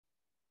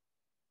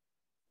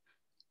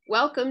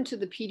Welcome to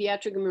the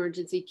Pediatric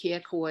Emergency Care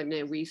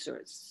Coordinator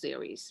Research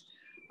Series.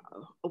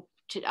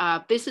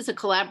 This is a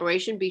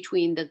collaboration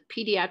between the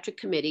pediatric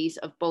committees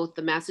of both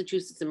the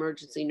Massachusetts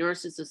Emergency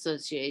Nurses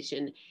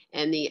Association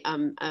and the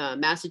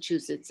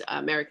Massachusetts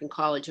American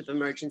College of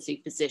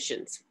Emergency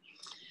Physicians.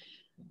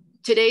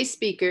 Today's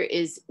speaker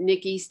is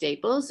Nikki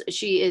Staples.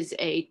 She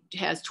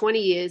has 20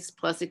 years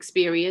plus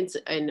experience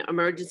in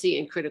emergency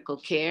and critical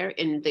care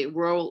in the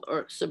rural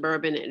or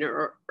suburban and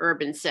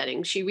urban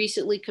setting. She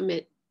recently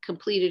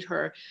completed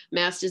her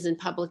master's in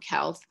public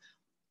health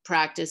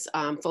practice,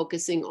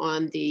 focusing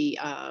on the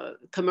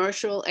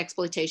commercial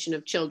exploitation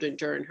of children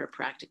during her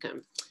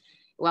practicum.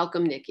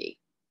 Welcome, Nikki.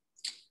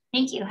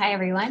 Thank you. Hi,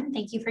 everyone.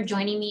 Thank you for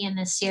joining me in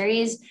this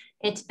series.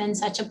 It's been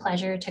such a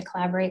pleasure to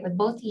collaborate with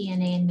both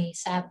ENA and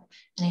MASAP,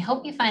 and I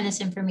hope you find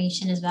this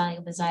information as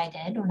valuable as I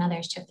did when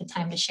others took the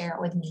time to share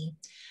it with me.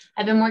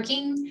 I've been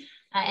working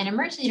in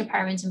emergency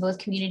departments in both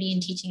community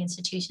and teaching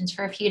institutions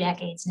for a few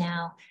decades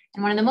now,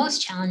 and one of the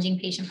most challenging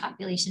patient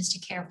populations to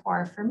care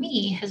for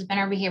me has been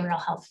our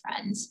behavioral health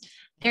friends.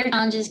 Their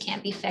challenges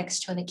can't be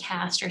fixed with a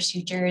cast or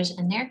sutures,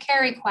 and their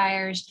care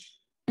requires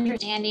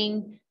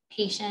understanding,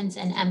 patience,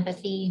 and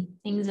empathy,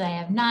 things I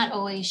have not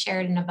always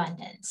shared in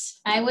abundance.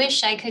 I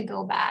wish I could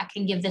go back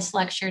and give this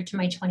lecture to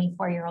my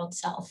 24-year-old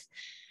self.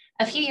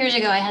 A few years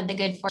ago, I had the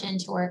good fortune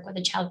to work with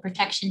a child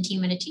protection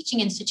team at a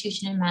teaching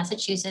institution in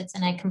Massachusetts,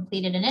 and I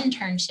completed an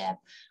internship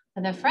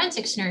with a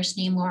forensics nurse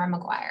named Laura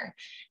McGuire.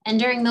 And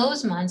during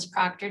those months,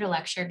 proctored a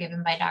lecture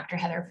given by Dr.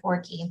 Heather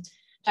Forkey.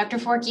 Dr.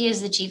 Forkey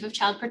is the chief of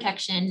child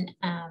protection,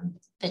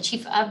 the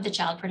chief of the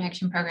child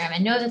protection program,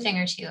 and knows a thing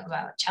or two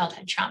about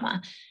childhood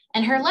trauma.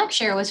 And her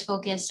lecture was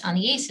focused on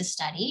the ACEs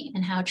study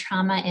and how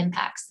trauma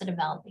impacts the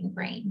developing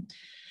brain.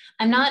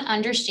 I'm not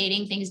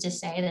understating things to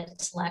say that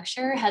this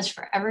lecture has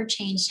forever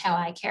changed how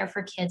I care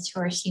for kids who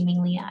are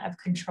seemingly out of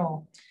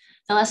control.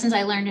 The lessons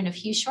I learned in a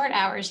few short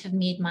hours have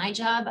made my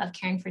job of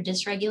caring for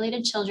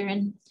dysregulated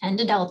children and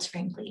adults,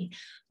 frankly,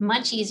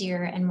 much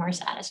easier and more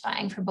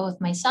satisfying for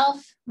both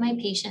myself, my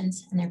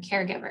patients, and their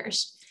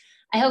caregivers.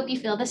 I hope you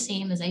feel the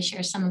same as I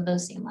share some of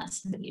those same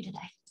lessons with you today.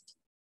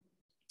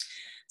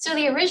 So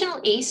the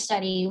original ACE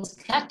study was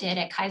conducted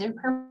at Kaiser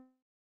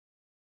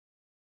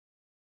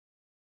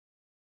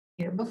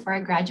before I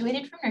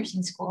graduated from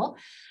nursing school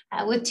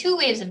with two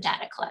waves of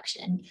data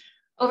collection.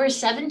 Over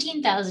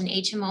 17,000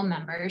 HMO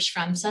members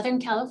from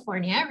Southern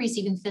California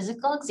receiving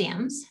physical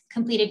exams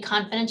completed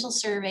confidential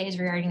surveys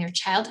regarding their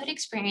childhood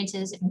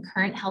experiences and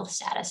current health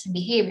status and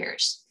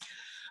behaviors.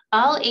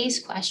 All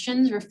ACE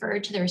questions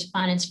referred to the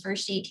respondents'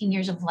 first 18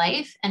 years of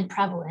life, and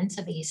prevalence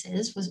of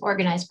ACEs was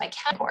organized by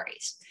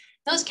categories.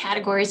 Those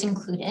categories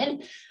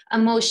included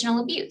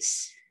emotional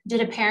abuse.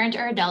 Did a parent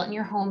or adult in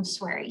your home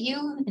swear at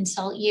you,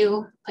 insult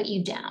you, put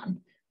you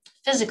down?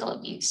 Physical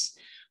abuse.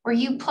 Were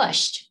you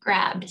pushed,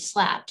 grabbed,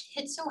 slapped,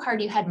 hit so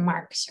hard you had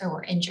marks or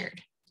were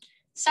injured?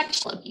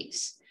 Sexual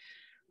abuse.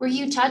 Were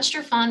you touched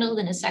or fondled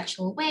in a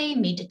sexual way,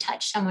 made to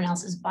touch someone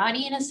else's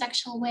body in a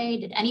sexual way?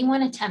 Did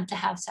anyone attempt to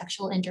have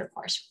sexual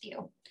intercourse with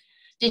you?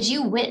 Did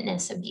you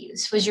witness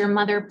abuse? Was your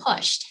mother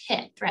pushed,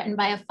 hit, threatened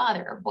by a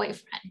father or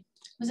boyfriend?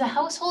 Was a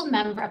household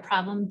member a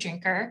problem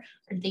drinker,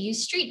 or did they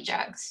use street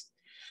drugs?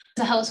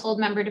 Was a household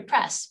member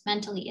depressed,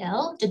 mentally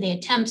ill? Did they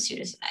attempt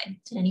suicide?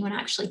 Did anyone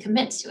actually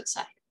commit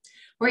suicide?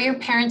 Were your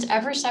parents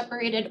ever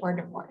separated or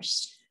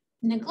divorced?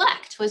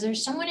 Neglect. Was there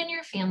someone in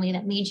your family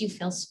that made you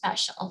feel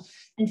special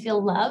and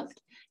feel loved?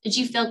 Did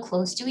you feel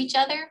close to each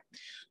other?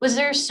 Was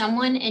there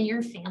someone in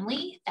your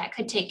family that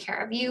could take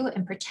care of you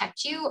and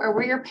protect you, or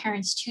were your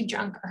parents too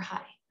drunk or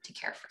high to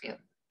care for you?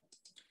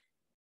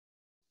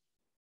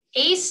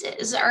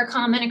 ACEs are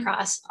common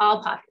across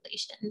all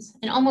populations,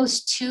 and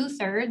almost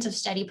 2/3 of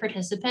study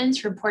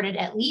participants reported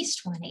at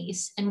least one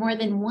ACE, and more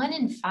than 1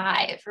 in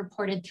 5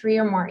 reported 3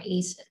 or more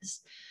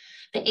ACEs.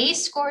 The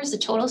ACE score is the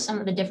total sum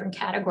of the different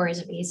categories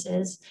of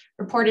ACEs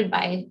reported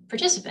by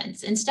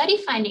participants, and study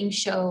findings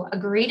show a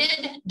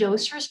graded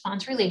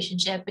dose-response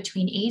relationship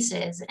between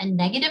ACEs and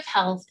negative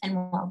health and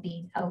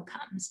well-being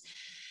outcomes.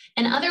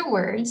 In other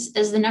words,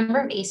 as the number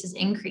of ACEs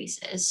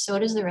increases, so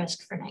does the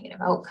risk for negative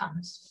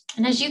outcomes.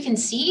 And as you can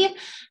see,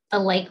 the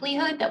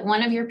likelihood that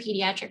one of your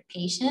pediatric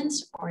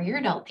patients or your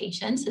adult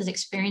patients has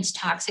experienced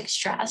toxic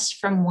stress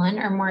from one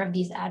or more of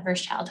these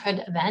adverse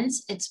childhood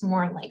events, it's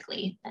more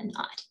likely than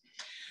not.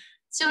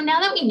 So now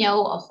that we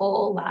know a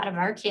whole lot of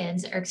our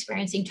kids are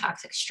experiencing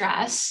toxic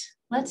stress,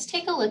 let's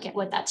take a look at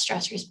what that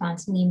stress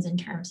response means in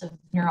terms of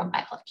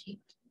neurobiology.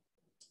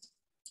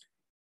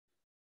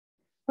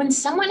 When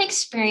someone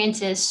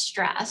experiences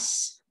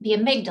stress, the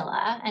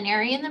amygdala, an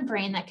area in the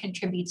brain that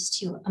contributes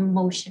to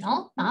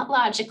emotional, not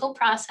logical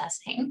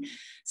processing,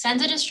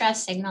 sends a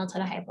distress signal to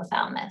the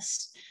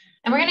hypothalamus.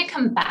 And we're going to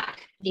come back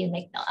to the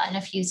amygdala in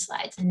a few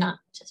slides, and not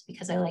just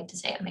because I like to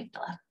say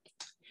amygdala.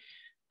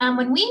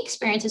 When we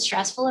experience a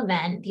stressful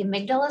event, the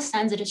amygdala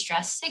sends a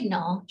distress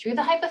signal through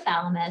the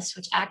hypothalamus,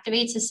 which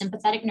activates the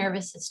sympathetic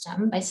nervous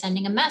system by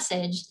sending a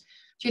message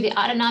through the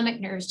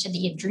autonomic nerves to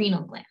the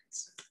adrenal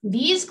glands.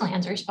 These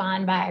glands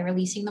respond by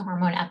releasing the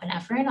hormone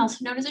epinephrine,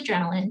 also known as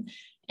adrenaline,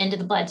 into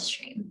the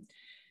bloodstream.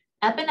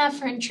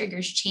 Epinephrine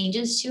triggers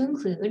changes to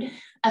include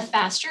a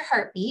faster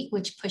heartbeat,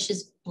 which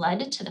pushes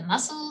blood to the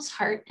muscles,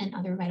 heart, and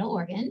other vital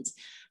organs.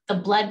 The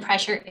blood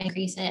pressure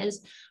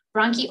increases.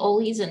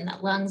 Bronchioles in the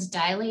lungs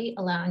dilate,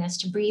 allowing us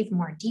to breathe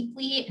more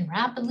deeply and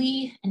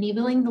rapidly,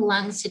 enabling the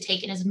lungs to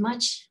take in as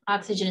much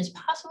oxygen as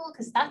possible,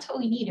 because that's what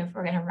we need if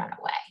we're going to run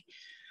away.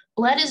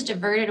 Blood is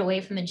diverted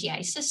away from the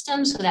GI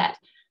system so that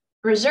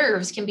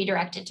reserves can be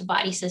directed to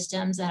body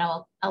systems that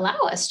will allow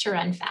us to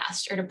run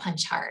fast or to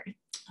punch hard.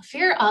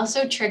 Fear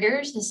also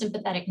triggers the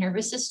sympathetic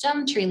nervous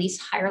system to release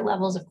higher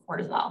levels of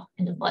cortisol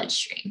in the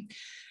bloodstream.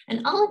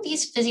 And all of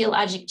these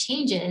physiologic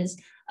changes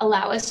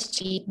allow us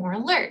to be more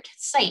alert,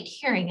 sight,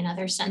 hearing, and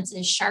other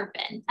senses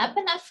sharpen.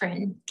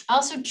 Epinephrine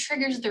also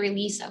triggers the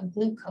release of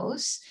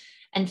glucose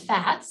and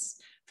fats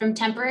from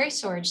temporary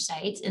storage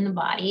sites in the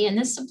body, and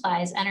this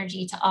supplies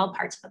energy to all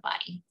parts of the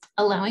body,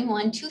 allowing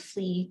one to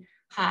flee,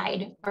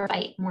 hide, or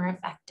fight more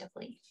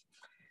effectively.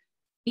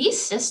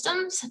 These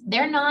systems,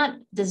 they're not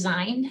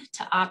designed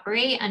to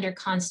operate under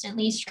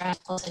constantly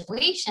stressful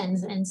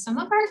situations. And some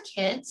of our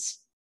kids,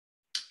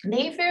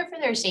 they fear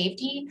for their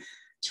safety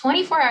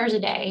 24 hours a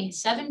day,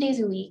 7 days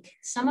a week,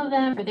 some of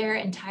them for their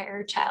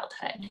entire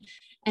childhood.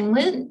 And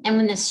when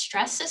the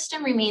stress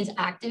system remains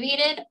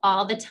activated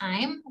all the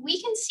time,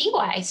 we can see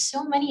why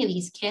so many of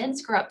these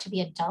kids grow up to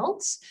be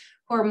adults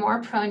who are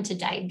more prone to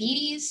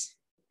diabetes,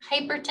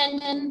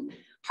 hypertension,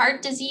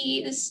 heart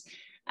disease,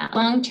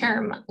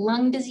 long-term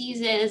lung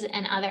diseases,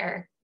 and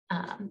other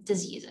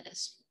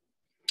diseases.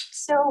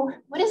 So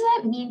what does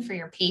that mean for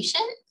your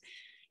patient?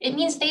 It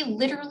means they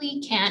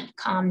literally can't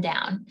calm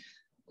down.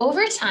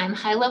 Over time,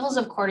 high levels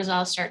of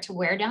cortisol start to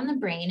wear down the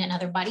brain and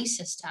other body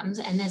systems,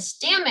 and this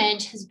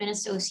damage has been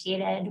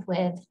associated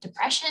with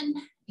depression,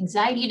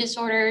 anxiety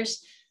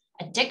disorders,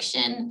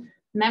 addiction,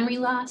 memory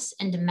loss,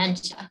 and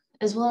dementia,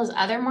 as well as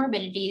other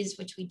morbidities,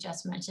 which we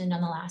just mentioned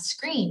on the last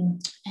screen.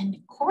 And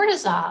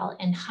cortisol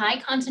in high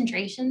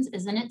concentrations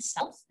is in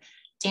itself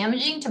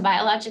damaging to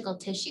biological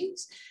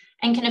tissues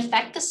and can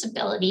affect the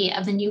stability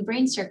of the new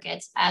brain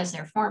circuits as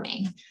they're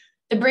forming.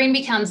 The brain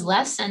becomes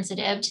less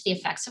sensitive to the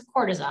effects of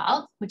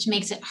cortisol, which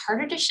makes it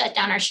harder to shut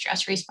down our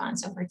stress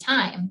response over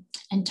time.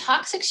 And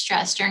toxic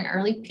stress during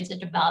early periods of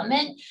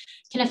development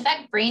can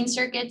affect brain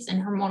circuits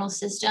and hormonal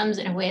systems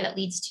in a way that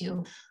leads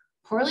to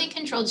poorly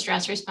controlled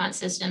stress response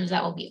systems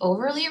that will be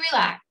overly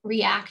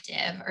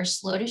reactive or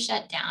slow to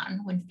shut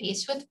down when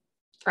faced with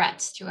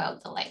threats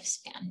throughout the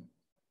lifespan.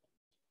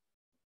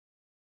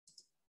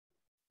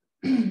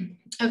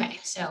 Okay,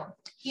 so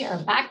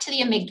here, back to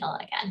the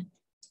amygdala again.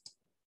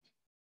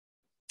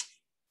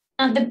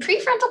 The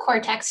prefrontal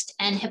cortex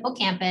and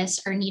hippocampus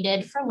are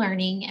needed for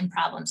learning and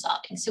problem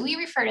solving. So we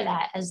refer to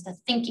that as the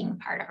thinking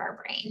part of our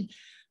brain.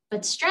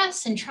 But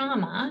stress and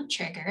trauma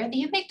trigger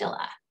the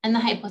amygdala and the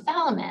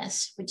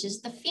hypothalamus, which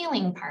is the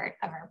feeling part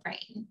of our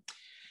brain.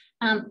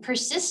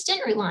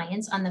 Persistent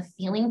reliance on the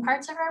feeling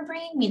parts of our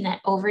brain mean that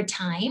over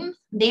time,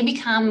 they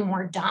become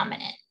more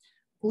dominant,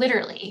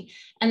 literally.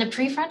 And the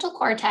prefrontal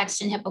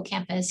cortex and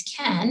hippocampus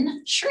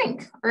can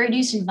shrink or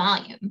reduce in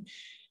volume.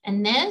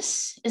 And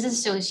this is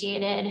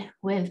associated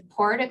with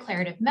poor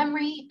declarative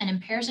memory and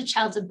impairs a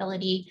child's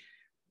ability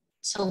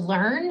to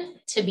learn,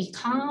 to be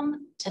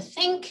calm, to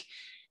think,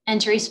 and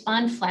to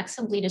respond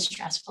flexibly to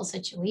stressful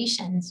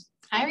situations.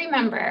 I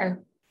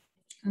remember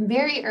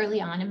very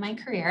early on in my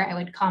career, I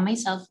would call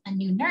myself a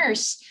new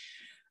nurse.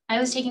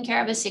 I was taking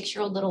care of a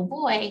 6-year-old little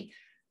boy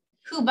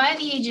who by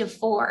the age of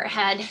 4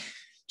 had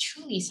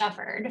truly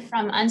suffered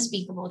from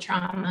unspeakable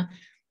trauma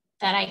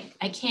that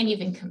I can't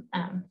even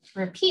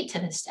repeat to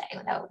this day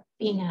without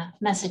being a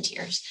mess of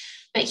tears.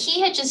 But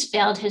he had just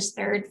failed his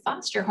 3rd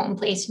foster home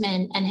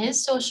placement, and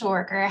his social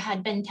worker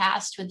had been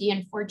tasked with the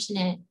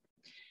unfortunate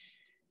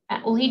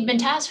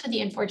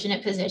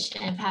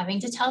position of having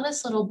to tell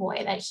this little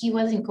boy that he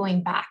wasn't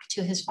going back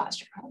to his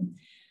foster home.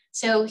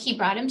 So he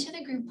brought him to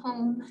the group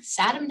home,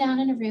 sat him down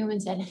in a room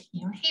and said,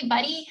 hey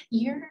buddy,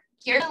 you're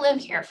gonna live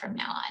here from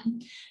now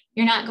on.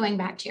 You're not going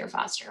back to your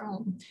foster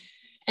home.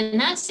 And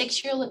that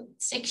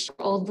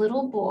 6-year-old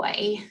little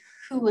boy,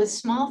 who was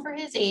small for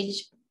his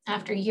age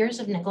after years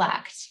of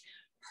neglect,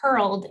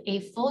 hurled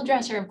a full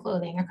dresser of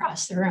clothing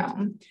across the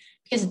room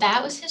because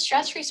that was his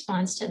stress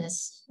response to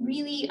this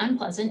really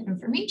unpleasant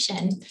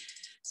information.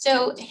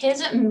 So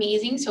his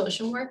amazing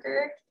social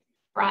worker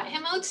brought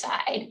him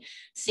outside,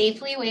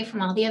 safely away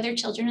from all the other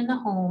children in the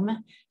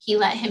home. He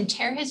let him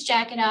tear his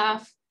jacket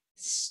off,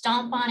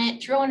 stomp on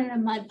it, throw it in a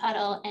mud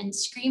puddle, and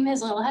scream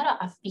his little head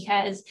off,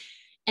 because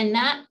in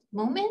that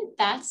moment,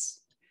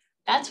 that's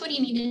what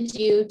he needed to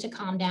do to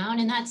calm down.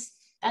 And that's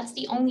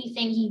the only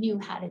thing he knew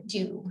how to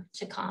do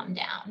to calm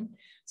down.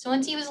 So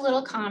once he was a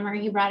little calmer,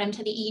 he brought him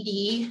to the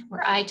ED,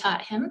 where I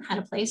taught him how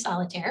to play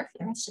solitaire for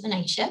the rest of the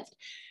night shift.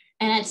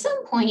 And at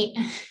some point,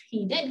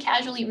 he did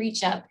casually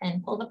reach up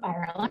and pull the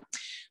fire alarm,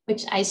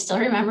 which I still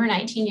remember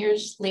 19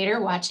 years later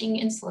watching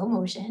in slow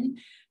motion.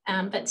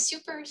 But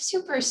super,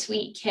 super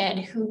sweet kid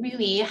who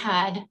really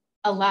had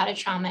a lot of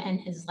trauma in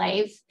his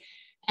life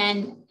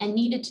and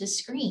needed to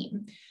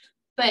scream.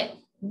 But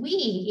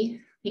we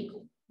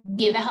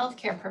we, the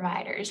healthcare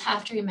providers,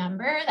 have to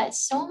remember that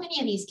so many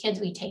of these kids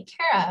we take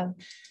care of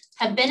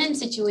have been in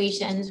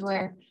situations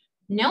where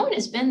no one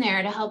has been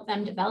there to help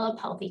them develop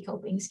healthy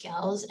coping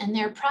skills. And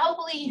they're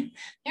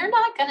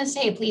not going to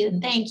say please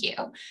and thank you.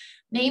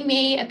 They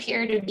may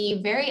appear to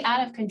be very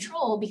out of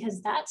control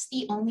because that's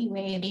the only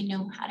way they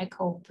know how to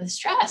cope with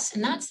stress.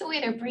 And that's the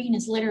way their brain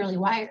is literally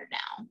wired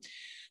now.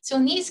 So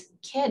when these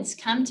kids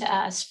come to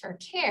us for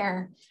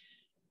care,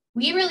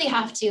 we really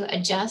have to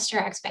adjust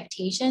our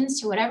expectations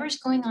to whatever's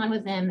going on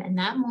with them in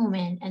that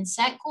moment and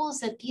set goals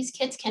that these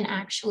kids can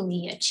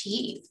actually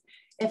achieve.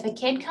 If a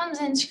kid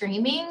comes in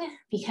screaming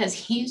because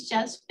he's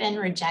just been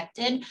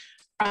rejected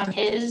from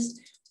his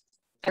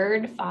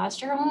third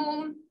foster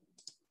home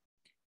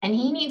and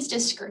he needs to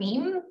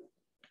scream,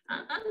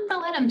 I'm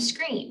gonna let him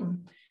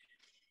scream.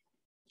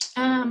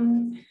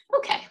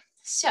 Okay,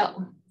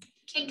 so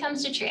kid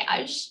comes to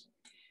triage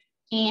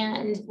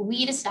and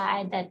we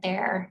decide that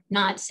they're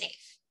not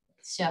safe.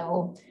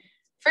 So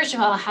first of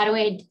all, how do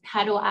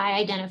I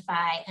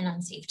identify an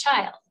unsafe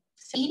child?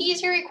 So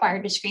EDs are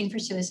required to screen for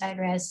suicide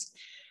risk.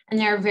 And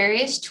there are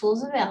various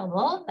tools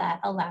available that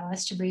allow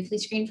us to briefly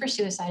screen for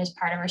suicide as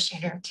part of our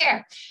standard of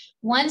care.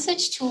 One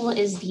such tool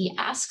is the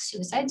Ask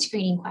Suicide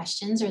Screening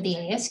Questions, or the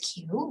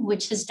ASQ,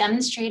 which has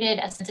demonstrated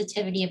a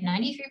sensitivity of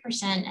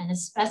 93% and a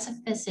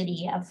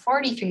specificity of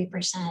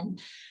 43%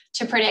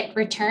 to predict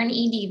return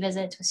ED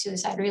visits with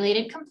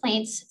suicide-related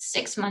complaints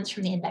 6 months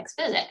from the index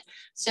visit.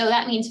 So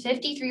that means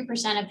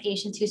 53% of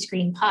patients who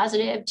screened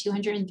positive,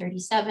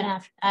 237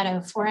 out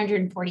of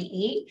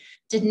 448,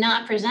 did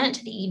not present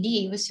to the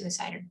ED with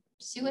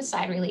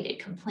suicide-related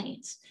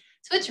complaints.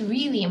 So it's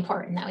really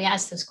important that we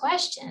ask those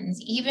questions.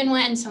 Even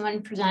when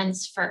someone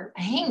presents for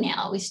a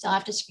hangnail, we still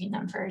have to screen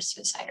them for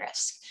suicide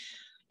risk.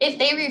 If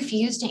they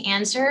refuse to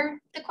answer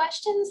the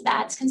questions,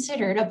 that's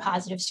considered a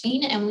positive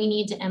screen, and we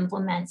need to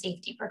implement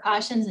safety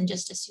precautions and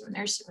just assume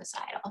they're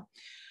suicidal.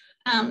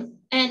 And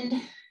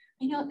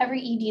I know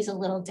every ED is a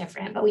little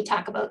different, but we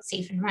talk about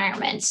safe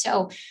environments.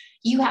 So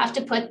you have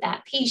to put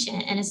that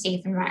patient in a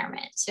safe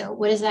environment. So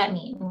what does that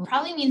mean? Well, it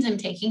probably means I'm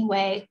taking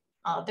away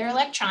all of their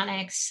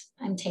electronics,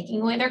 I'm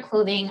taking away their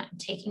clothing, I'm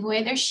taking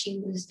away their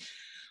shoes.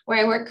 Where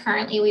I work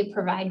currently, we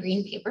provide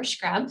green paper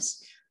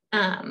scrubs.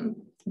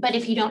 But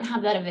if you don't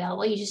have that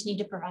available, you just need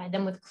to provide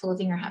them with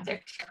clothing or have their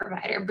care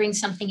provider bring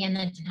something in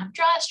that doesn't have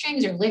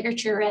drawstrings or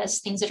ligature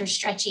wrists, things that are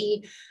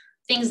stretchy,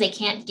 things they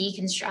can't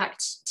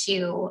deconstruct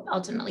to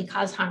ultimately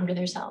cause harm to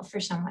themselves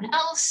or someone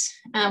else.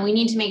 We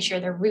need to make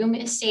sure the room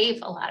is safe.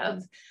 A lot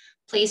of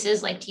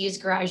places like to use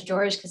garage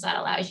doors because that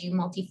allows you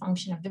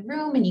multifunction of the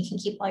room and you can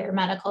keep all your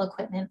medical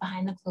equipment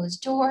behind the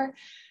closed door.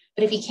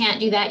 But if you can't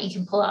do that, you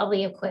can pull all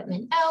the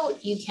equipment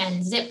out. You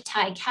can zip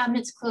tie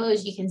cabinets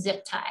closed. You can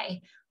zip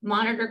tie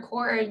monitor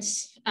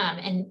cords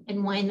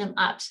and wind them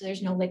up so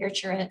there's no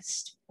ligature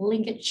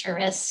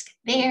risk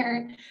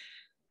there.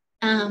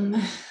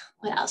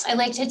 What else? I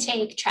like to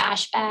take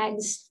trash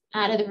bags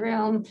out of the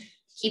room,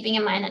 keeping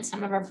in mind that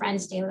some of our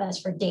friends stay with us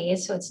for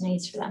days, so it's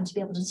nice for them to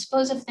be able to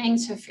dispose of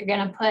things. So if you're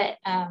gonna put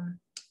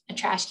a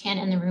trash can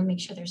in the room, make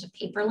sure there's a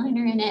paper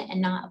liner in it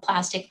and not a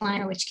plastic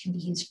liner, which can be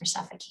used for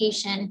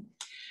suffocation.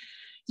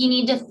 You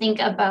need to think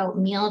about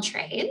meal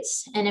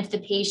trays, and if the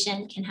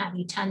patient can have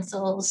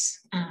utensils,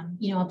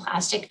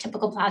 a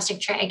typical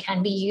plastic tray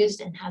can be used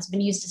and has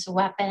been used as a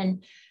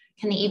weapon.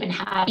 Can they even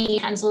have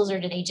utensils, or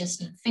do they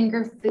just need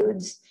finger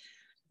foods?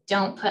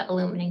 Don't put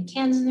aluminum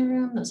cans in the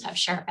room. Those have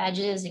sharp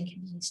edges and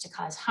can be used to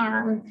cause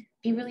harm.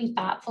 Be really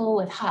thoughtful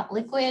with hot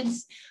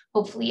liquids.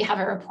 Hopefully you have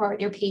a rapport with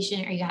your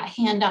patient or you got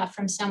a handoff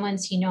from someone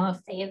so you know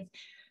if they've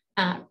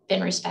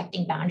been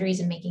respecting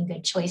boundaries and making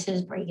good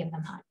choices before you give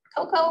them hot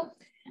cocoa.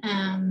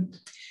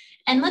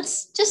 And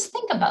let's just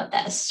think about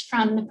this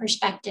from the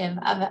perspective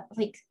of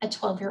a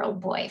 12-year-old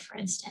boy, for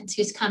instance,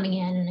 who's coming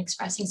in and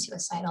expressing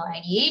suicidal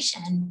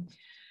ideation.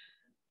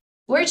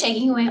 We're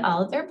taking away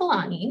all of their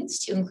belongings,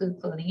 to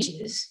include clothing and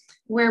shoes.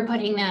 We're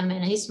putting them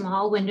in a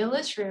small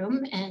windowless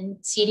room and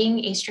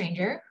seating a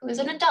stranger who is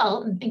an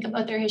adult, and think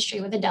about their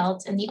history with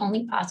adults and the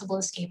only possible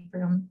escape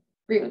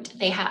route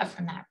they have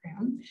from that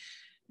room.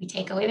 We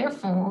take away their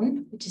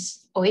phone, which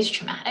is always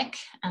traumatic.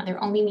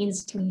 Their only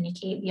means to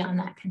communicate beyond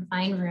that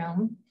confined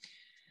room.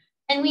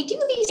 And we do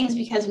these things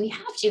because we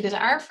have to, because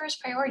our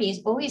first priority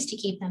is always to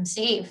keep them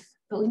safe.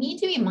 But we need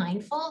to be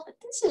mindful that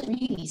this is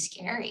really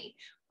scary.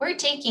 We're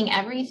taking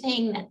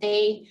everything that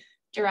they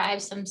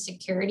derive some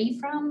security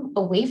from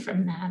away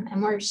from them,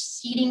 and we're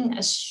seating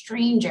a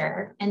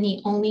stranger in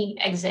the only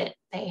exit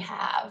they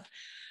have.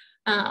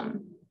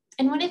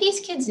 And what do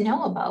these kids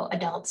know about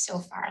adults so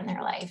far in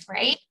their life,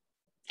 right?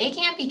 They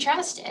can't be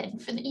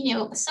trusted. Some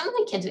of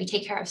the kids we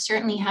take care of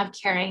certainly have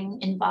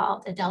caring,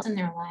 involved adults in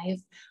their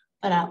life,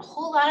 but a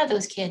whole lot of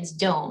those kids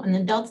don't. And the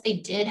adults they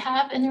did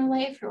have in their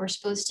life who were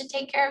supposed to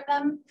take care of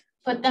them,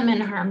 put them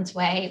in harm's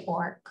way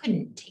or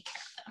couldn't take care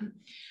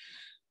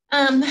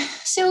of them.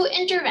 So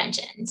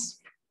interventions.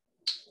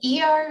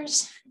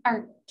 ERs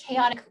are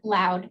chaotic,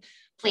 loud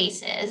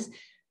places.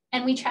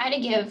 And we try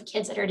to give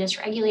kids that are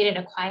dysregulated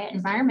a quiet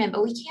environment,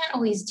 but we can't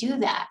always do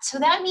that. So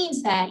that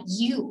means that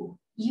you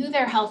you,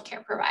 their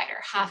healthcare provider,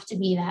 have to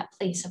be that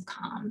place of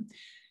calm.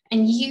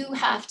 And you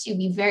have to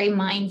be very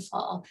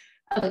mindful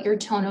about your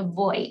tone of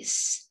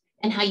voice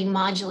and how you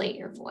modulate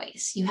your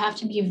voice. You have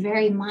to be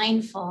very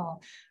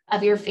mindful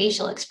of your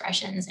facial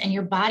expressions and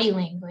your body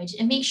language,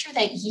 and make sure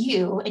that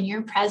you and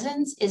your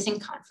presence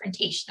isn't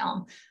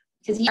confrontational,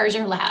 because ears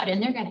are loud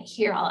and they're going to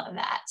hear all of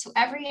that. So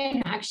every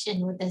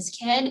interaction with this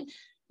kid,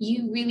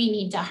 you really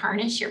need to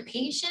harness your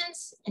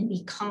patience and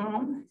be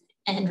calm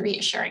and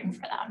reassuring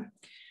for them.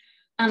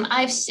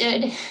 I've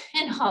stood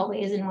in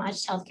hallways and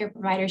watched healthcare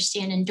providers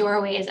stand in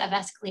doorways of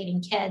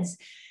escalating kids,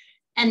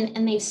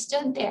 and they've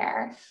stood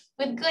there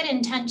with good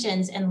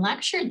intentions and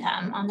lectured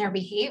them on their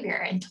behavior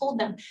and told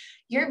them,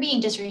 you're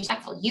being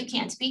disrespectful, you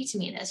can't speak to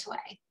me this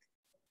way.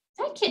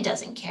 That kid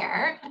doesn't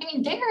care. I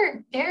mean,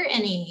 they're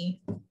in a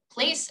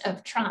place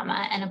of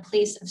trauma and a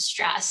place of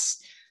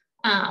stress.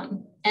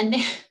 And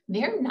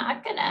they're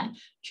not gonna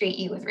treat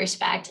you with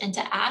respect. And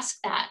to ask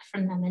that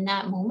from them in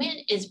that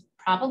moment is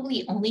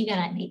probably only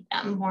gonna make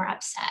them more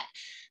upset.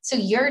 So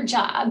your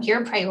job,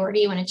 your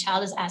priority when a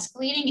child is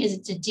escalating is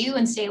to do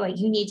and say what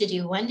you need to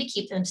do, one, to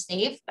keep them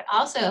safe, but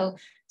also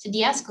to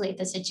de-escalate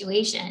the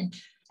situation.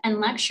 And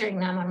lecturing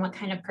them on what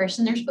kind of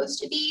person they're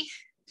supposed to be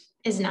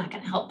is not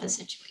gonna help the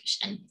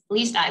situation. At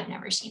least I've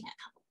never seen it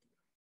help.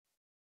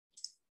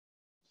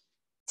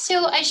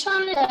 So I just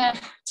wanted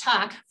to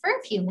talk for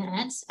a few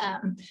minutes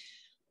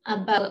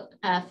about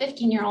a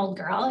 15-year-old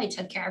girl I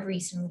took care of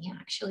recently,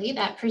 actually,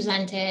 that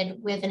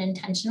presented with an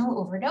intentional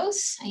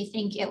overdose. I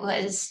think it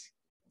was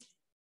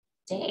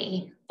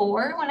day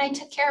 4 when I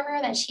took care of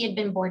her that she had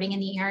been boarding in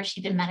the ER.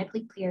 She'd been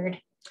medically cleared.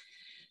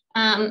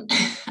 I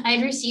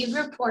had received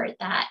a report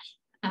that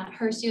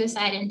her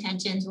suicide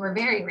intentions were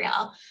very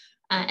real,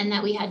 and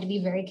that we had to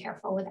be very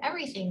careful with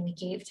everything we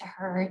gave to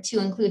her, to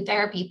include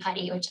therapy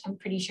putty, which I'm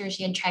pretty sure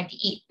she had tried to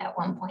eat at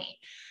one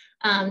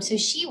point. So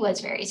she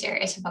was very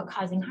serious about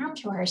causing harm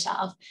to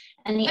herself.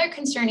 And the other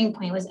concerning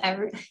point was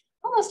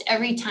almost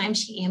every time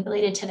she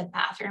ambulated to the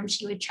bathroom,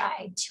 she would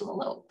try to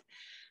elope.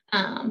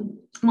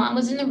 Mom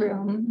was in the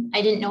room.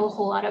 I didn't know a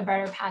whole lot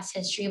about her past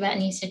history, but in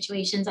these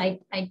situations, I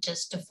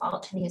just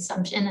default to the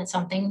assumption that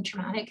something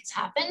traumatic has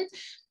happened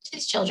to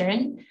these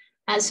children.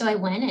 So I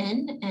went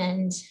in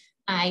and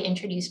I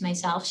introduced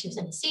myself. She was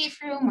in a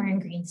safe room wearing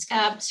green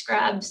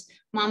scrubs.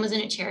 Mom was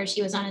in a chair.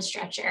 She was on a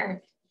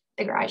stretcher.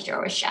 The garage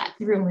door was shut.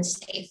 The room was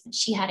safe.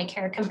 She had a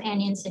care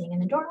companion sitting in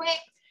the doorway.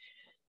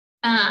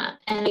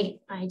 And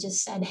I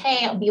just said,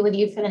 hey, I'll be with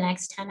you for the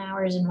next 10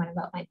 hours and went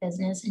about my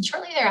business. And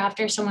shortly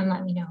thereafter, someone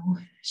let me know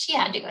she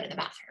had to go to the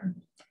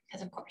bathroom,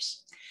 because of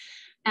course.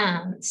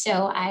 So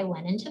I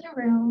went into the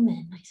room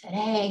and I said,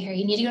 hey, here,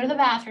 you need to go to the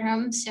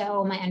bathroom.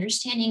 So my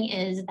understanding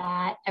is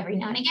that every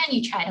now and again,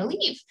 you try to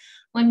leave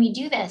when we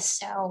do this.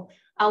 So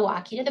I'll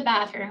walk you to the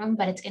bathroom,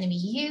 but it's going to be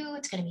you,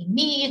 it's going to be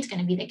me, it's going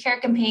to be the care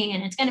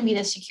companion, it's going to be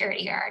the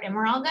security guard, and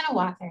we're all going to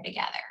walk there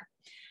together.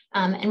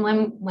 And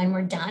when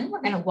we're done,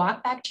 we're going to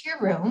walk back to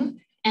your room,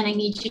 and I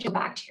need you to go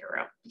back to your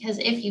room, because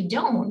if you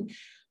don't,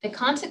 the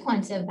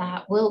consequence of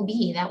that will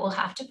be that we'll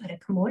have to put a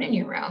commode in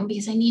your room,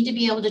 because I need to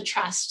be able to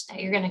trust that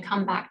you're going to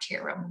come back to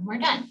your room when we're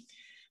done.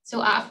 So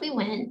off we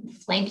went,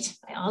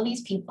 flanked by all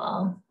these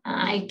people.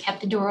 I kept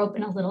the door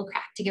open a little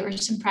crack to give her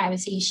some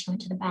privacy. She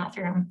went to the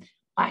bathroom,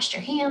 washed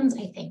her hands.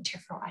 I thanked her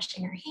for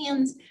washing her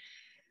hands.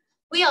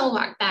 We all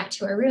walked back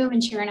to her room,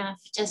 and sure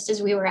enough, just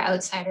as we were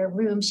outside her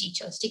room, she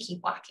chose to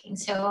keep walking.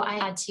 So I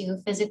had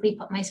to physically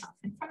put myself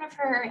in front of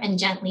her and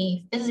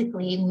gently,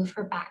 physically move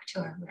her back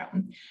to her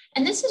room.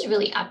 And this is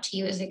really up to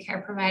you as a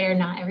care provider.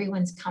 Not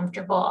everyone's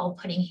comfortable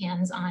putting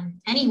hands on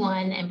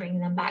anyone and bringing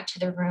them back to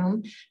the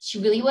room.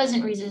 She really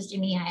wasn't resisting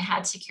me. I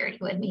had security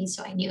with me,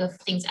 so I knew if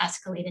things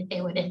escalated,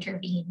 they would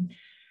intervene.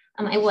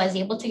 I was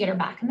able to get her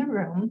back in the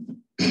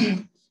room.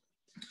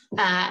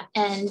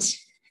 And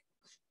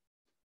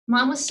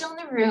Mom was still in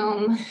the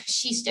room.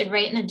 She stood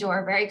right in the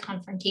door, very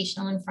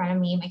confrontational in front of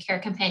me. My care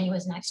companion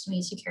was next to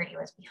me. Security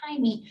was behind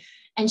me.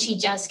 And she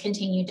just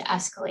continued to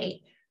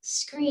escalate,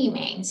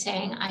 screaming,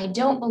 saying, I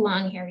don't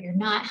belong here. You're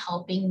not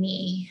helping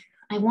me.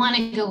 I want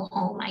to go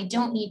home. I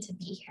don't need to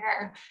be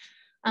here.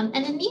 And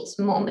in these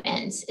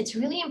moments, it's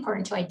really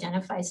important to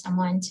identify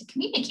someone to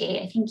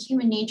communicate. I think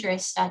human nature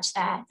is such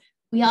that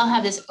we all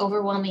have this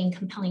overwhelming,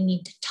 compelling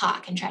need to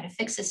talk and try to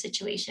fix a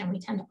situation.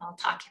 We tend to all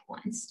talk at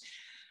once.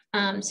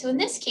 So in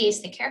this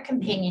case, the care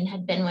companion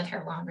had been with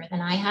her longer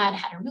than I had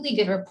a really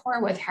good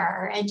rapport with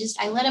her, and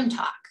I let him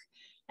talk.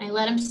 I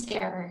let him say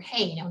to her,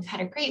 hey, we've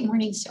had a great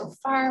morning so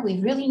far. We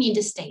really need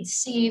to stay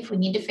safe. We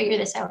need to figure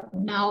this out.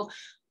 Now,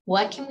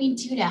 what can we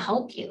do to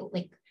help you?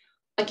 Like,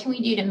 what can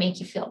we do to make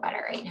you feel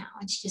better right now?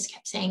 And she just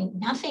kept saying,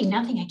 nothing.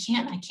 I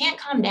can't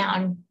calm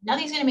down.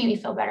 Nothing's going to make me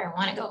feel better. I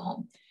want to go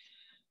home.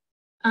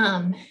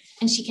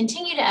 And she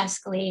continued to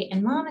escalate.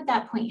 And Mom at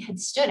that point had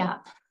stood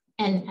up.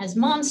 And as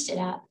Mom stood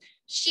up,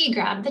 she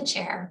grabbed the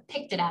chair,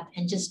 picked it up,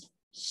 and just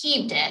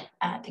heaved it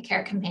at the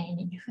care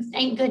companion, who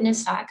thank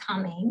goodness saw it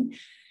coming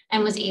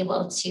and was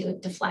able to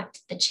deflect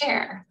the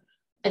chair.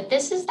 But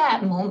this is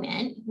that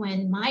moment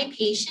when my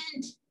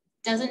patient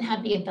doesn't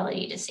have the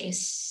ability to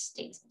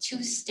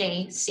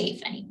stay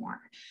safe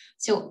anymore.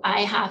 So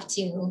I have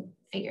to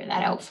figure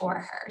that out for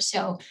her.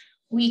 So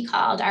we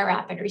called our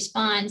rapid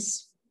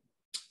response.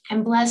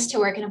 I'm blessed to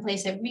work in a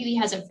place that really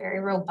has a very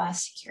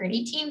robust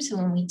security team. So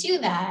when we do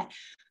that,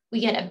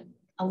 we get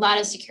a lot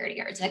of security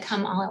guards that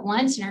come all at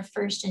once. And our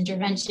first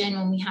intervention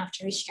when we have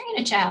to restrain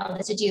a child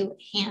is to do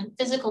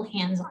physical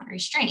hands-on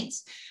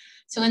restraints.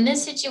 So in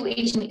this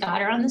situation, we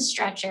got her on the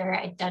stretcher.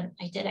 I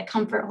did a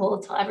comfort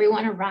hold till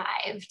everyone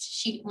arrived.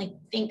 She, like,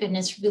 thank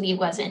goodness, really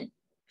wasn't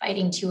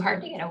fighting too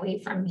hard to get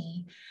away from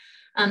me.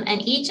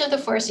 And each of the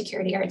 4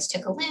 security guards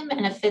took a limb,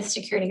 and a 5th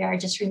security guard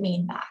just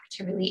remained back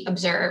to really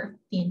observe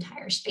the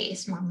entire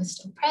space. Mom was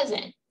still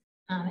present.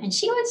 And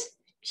she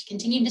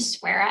continued to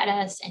swear at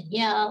us and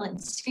yell and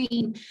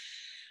scream,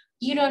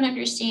 "You don't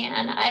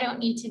understand, I don't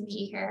need to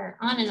be here,"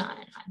 on and on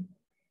and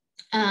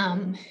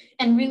on.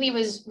 And really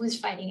was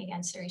fighting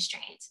against the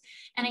restraints.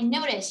 And I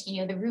noticed,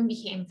 the room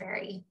became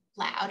very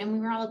loud, and we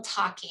were all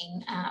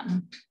talking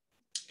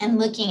and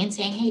looking and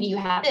saying, "Hey, do you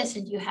have this?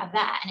 And do you have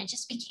that?" And it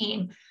just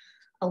became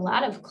a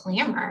lot of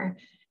clamor.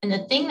 And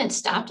the thing that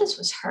stopped us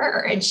was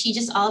her. And she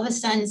just all of a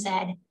sudden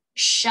said,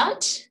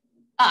 "Shut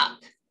up.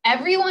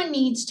 Everyone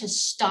needs to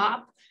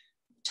stop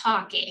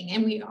talking."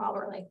 And we all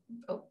were like,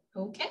 "Oh,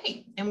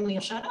 okay." And we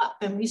shut up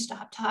and we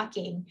stopped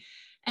talking.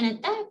 And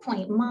at that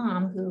point,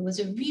 Mom, who was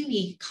a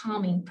really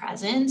calming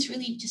presence,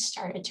 really just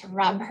started to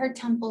rub her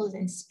temples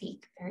and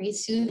speak very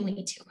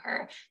soothingly to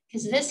her.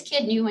 Because this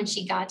kid knew when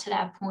she got to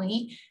that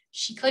point,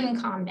 she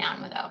couldn't calm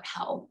down without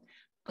help.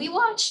 We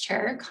watched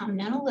her calm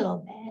down a little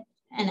bit.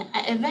 And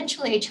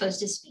eventually I chose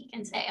to speak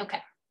and say,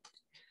 "Okay,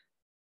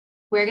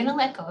 we're going to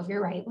let go of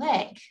your right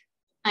leg.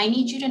 I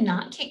need you to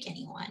not kick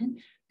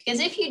anyone, because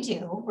if you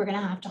do, we're going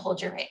to have to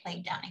hold your right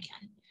leg down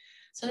again."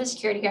 So the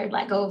security guard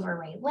let go of her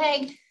right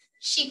leg.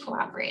 She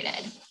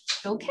cooperated.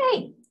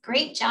 "Okay,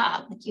 great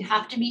job. Like, you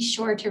have to be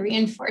sure to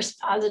reinforce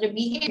positive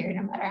behavior,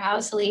 no matter how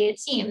silly it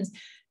seems.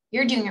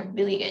 You're doing a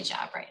really good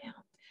job right now.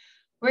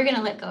 We're going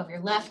to let go of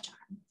your left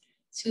arm."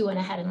 So we went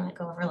ahead and let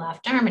go of her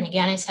left arm. And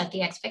again, I set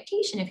the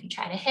expectation, if you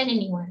try to hit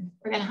anyone,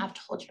 we're going to have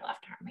to hold your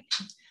left arm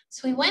again.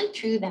 So we went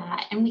through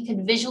that, and we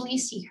could visually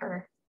see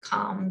her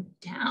calm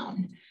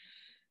down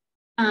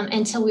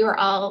until we were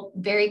all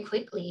very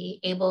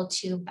quickly able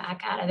to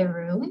back out of the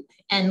room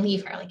and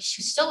leave her. Like,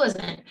 she still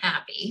wasn't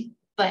happy,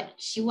 but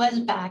she was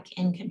back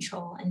in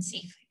control and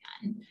safe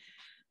again.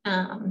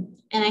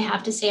 And I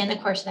have to say, in the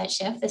course of that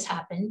shift, this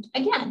happened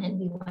again, and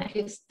we went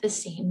through the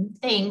same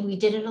thing. We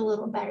did it a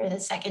little better the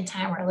second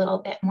time. We're a little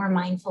bit more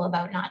mindful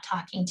about not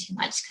talking too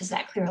much, because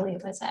that clearly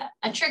was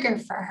a trigger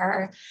for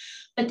her.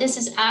 But this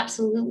is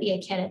absolutely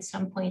a kid at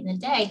some point in the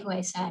day who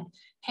I said,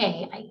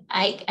 "Hey,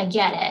 I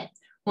get it.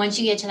 Once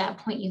you get to that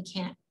point, you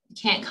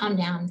can't calm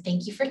down.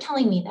 Thank you for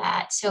telling me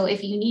that. So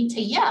if you need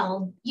to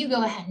yell, you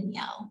go ahead and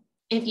yell.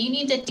 If you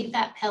need to take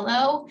that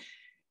pillow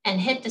and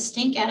hit the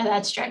stink out of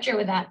that stretcher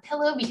with that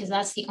pillow, because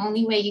that's the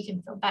only way you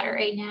can feel better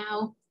right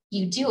now,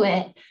 you do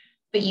it.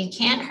 But you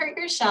can't hurt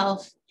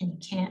yourself, and you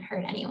can't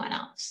hurt anyone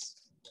else."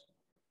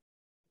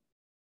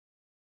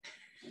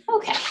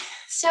 Okay,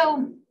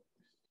 so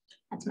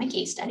that's my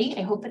case study.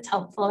 I hope it's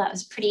helpful. That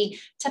was pretty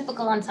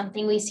typical on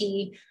something we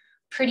see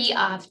pretty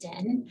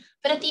often.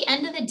 But at the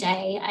end of the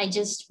day, I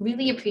just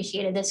really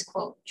appreciated this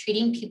quote: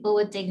 "Treating people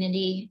with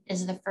dignity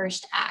is the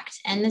first act."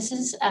 And this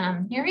is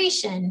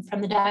narration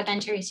from the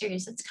documentary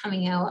series that's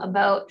coming out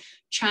about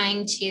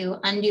trying to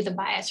undo the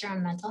bias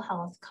around mental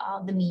health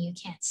called "The Me You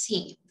Can't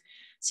See."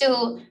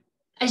 So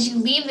as you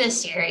leave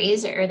this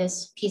series, or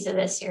this piece of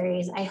this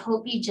series, I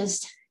hope you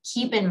just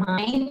keep in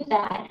mind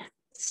that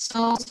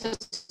so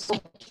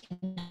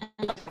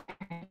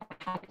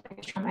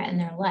trauma in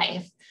their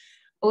life.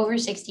 Over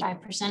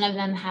 65% of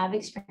them have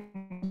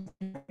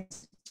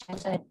experienced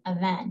an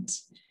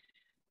event.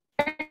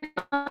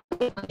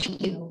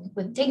 You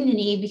with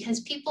dignity, because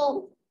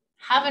people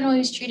haven't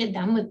always treated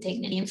them with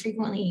dignity, and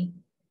frequently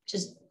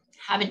just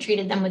haven't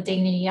treated them with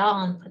dignity at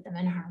all and put them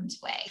in harm's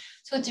way.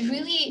 So it's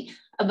really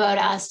about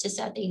us to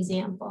set the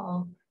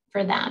example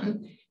for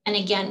them. And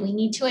again, we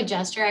need to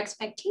adjust our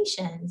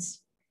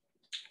expectations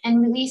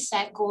and really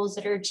set goals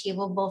that are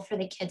achievable for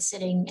the kid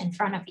sitting in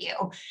front of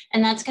you.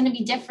 And that's going to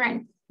be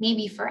different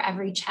maybe for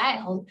every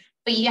child,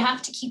 but you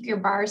have to keep your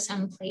bar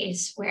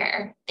someplace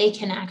where they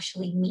can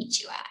actually meet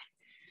you at.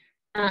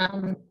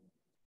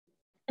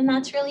 And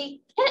that's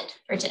really it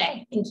for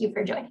today. Thank you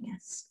for joining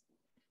us.